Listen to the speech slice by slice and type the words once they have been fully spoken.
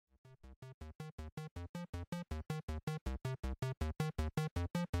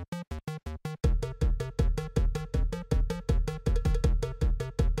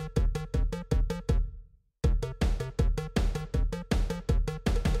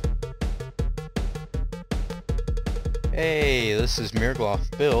Hey, this is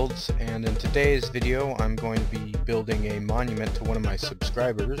Mirglof Builds, and in today's video I'm going to be building a monument to one of my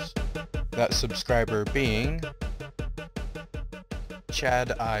subscribers. That subscriber being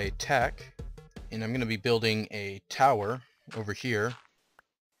Chaditec, and I'm going to be building a tower over here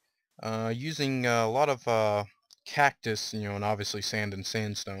using a lot of cactus, and obviously sand and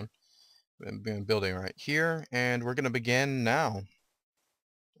sandstone. I'm building right here, and we're going to begin now.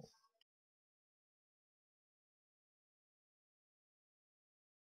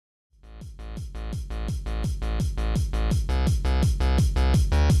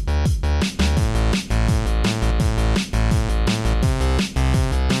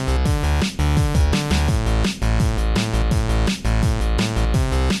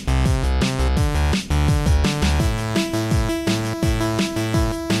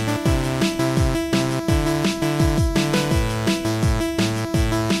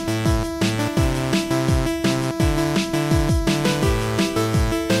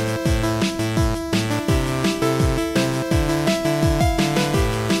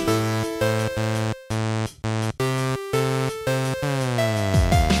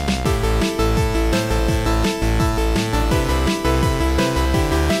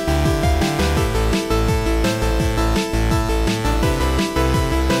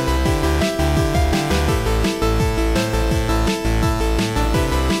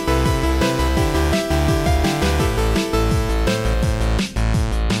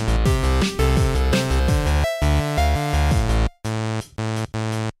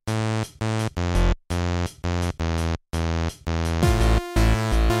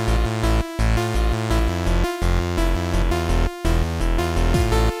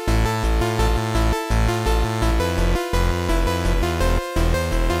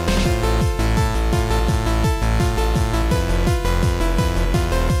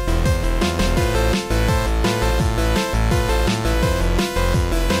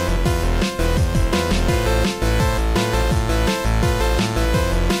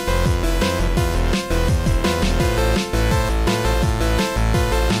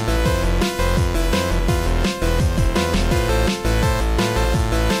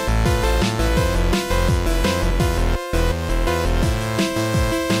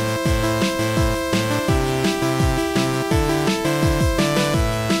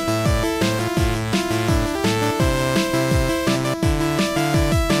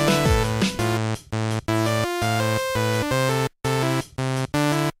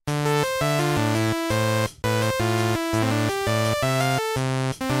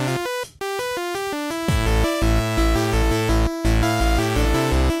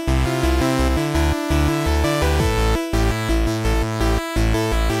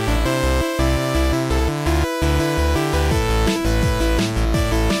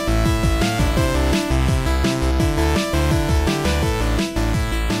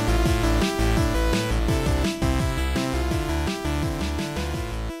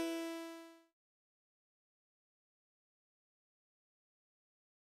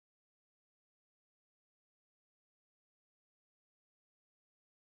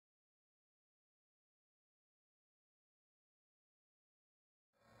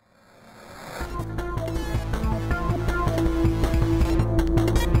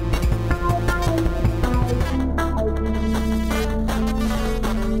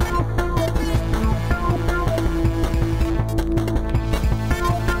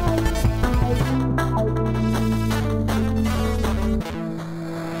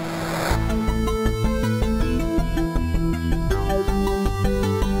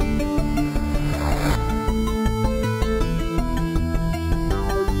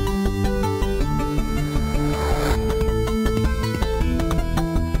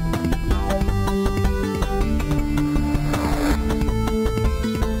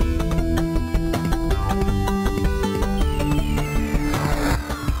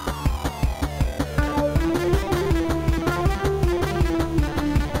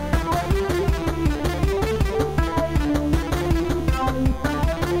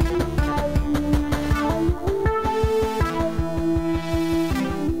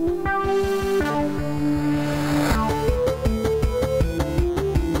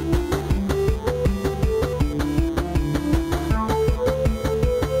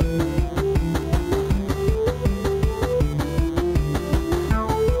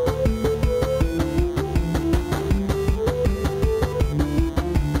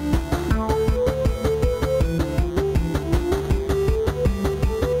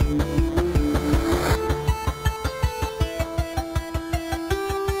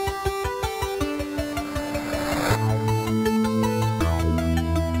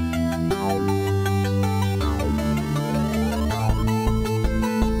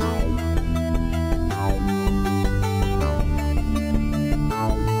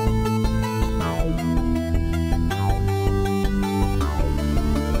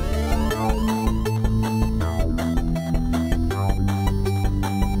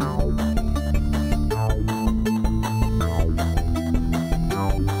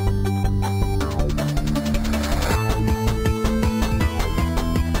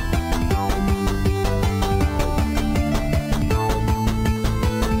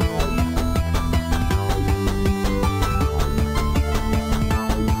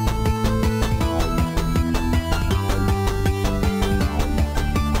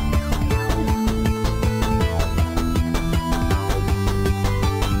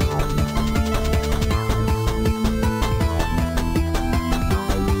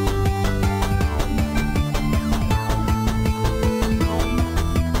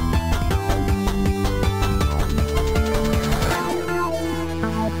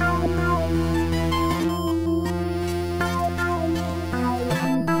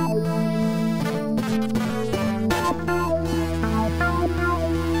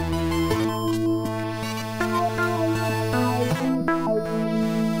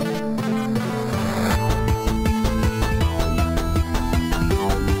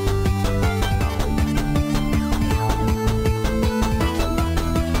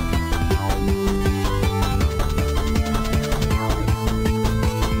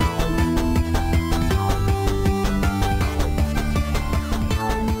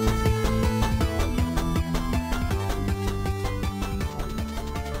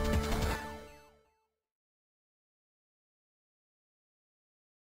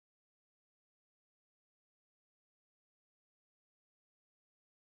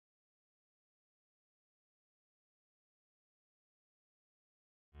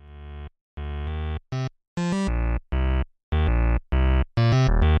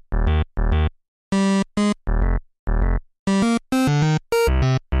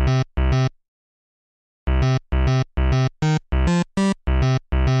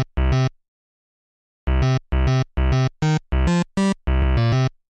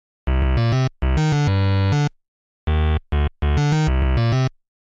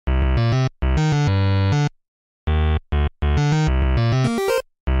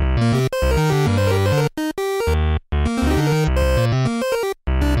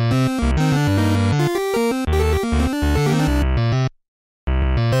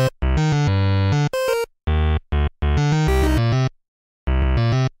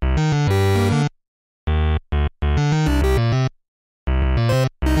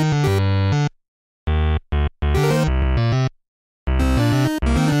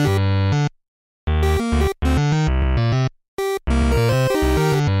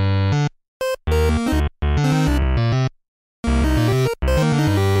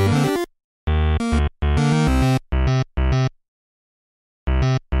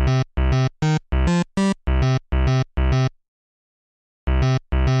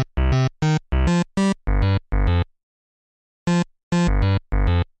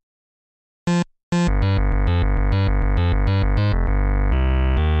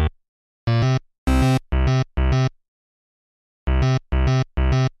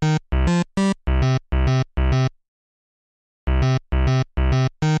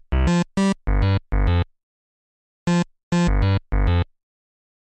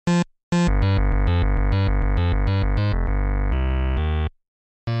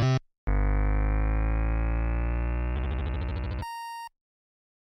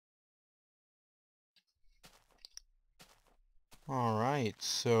 Alright,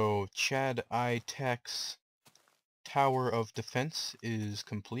 so Chaditec's Tower of Defense is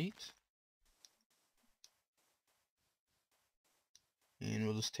complete. And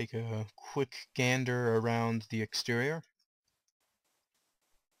we'll just take a quick gander around the exterior.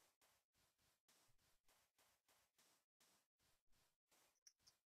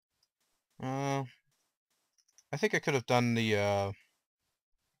 I think I could have done the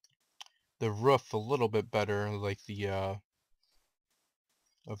roof a little bit better, like the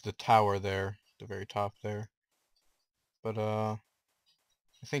of the tower there, the very top there. But I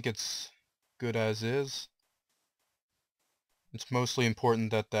think it's good as is. It's mostly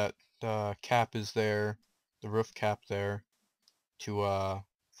important that that cap is there, the roof cap there, to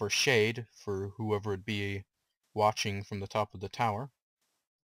for shade for whoever would be watching from the top of the tower.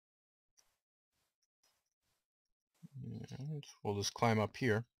 And we'll just climb up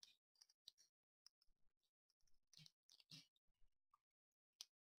here.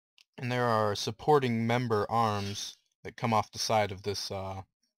 And there are supporting member arms that come off the side of this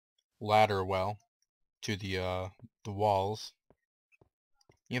ladder well to the walls.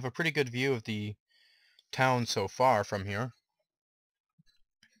 You have a pretty good view of the town so far from here.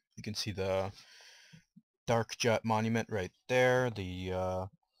 You can see the Dark Jet Monument right there, the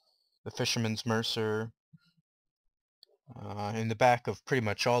Fisherman's Mercer, in the back of pretty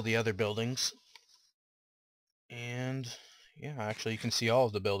much all the other buildings. And yeah, actually you can see all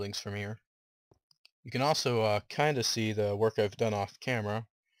of the buildings from here. You can also kind of see the work I've done off camera,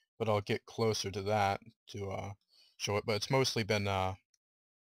 but I'll get closer to that to show it. But it's mostly been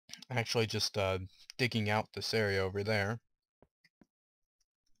actually just digging out this area over there.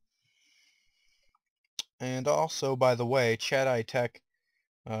 And also, by the way, Chaditec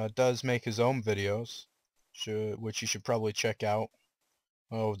does make his own videos, which you should probably check out.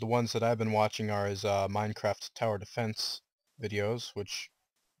 Oh, the ones that I've been watching are his Minecraft Tower Defense videos, which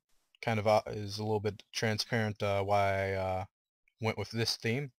kind of is a little bit transparent why I went with this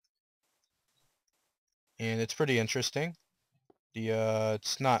theme. And it's pretty interesting.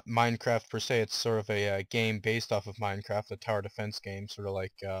 It's not Minecraft per se, it's sort of a game based off of Minecraft, a tower defense game, sort of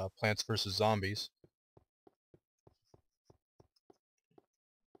like Plants vs. Zombies.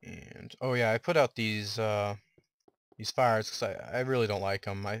 And oh yeah, I put out these fires because I really don't like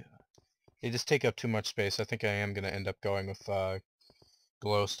them. They just take up too much space. I think I am gonna end up going with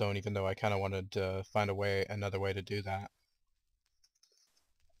glowstone, even though I kind of wanted to find another way to do that.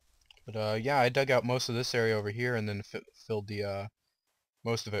 But yeah, I dug out most of this area over here and then filled the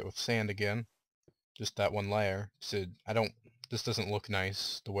most of it with sand again, just that one layer. So this doesn't look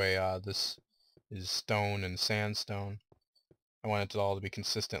nice the way this is stone and sandstone. I want it all to be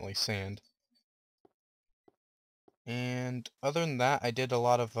consistently sand. And other than that, I did a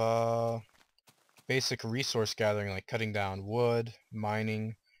lot of basic resource gathering, like cutting down wood,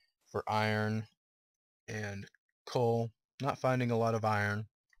 mining for iron and coal. Not finding a lot of iron.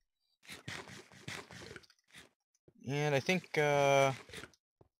 And I think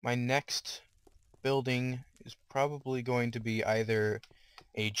my next building is probably going to be either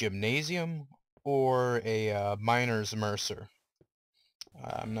a gymnasium or a miner's mercer.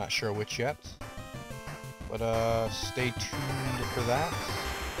 I'm not sure which yet, but stay tuned for that.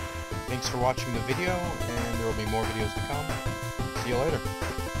 Thanks for watching the video, and there will be more videos to come. See you later.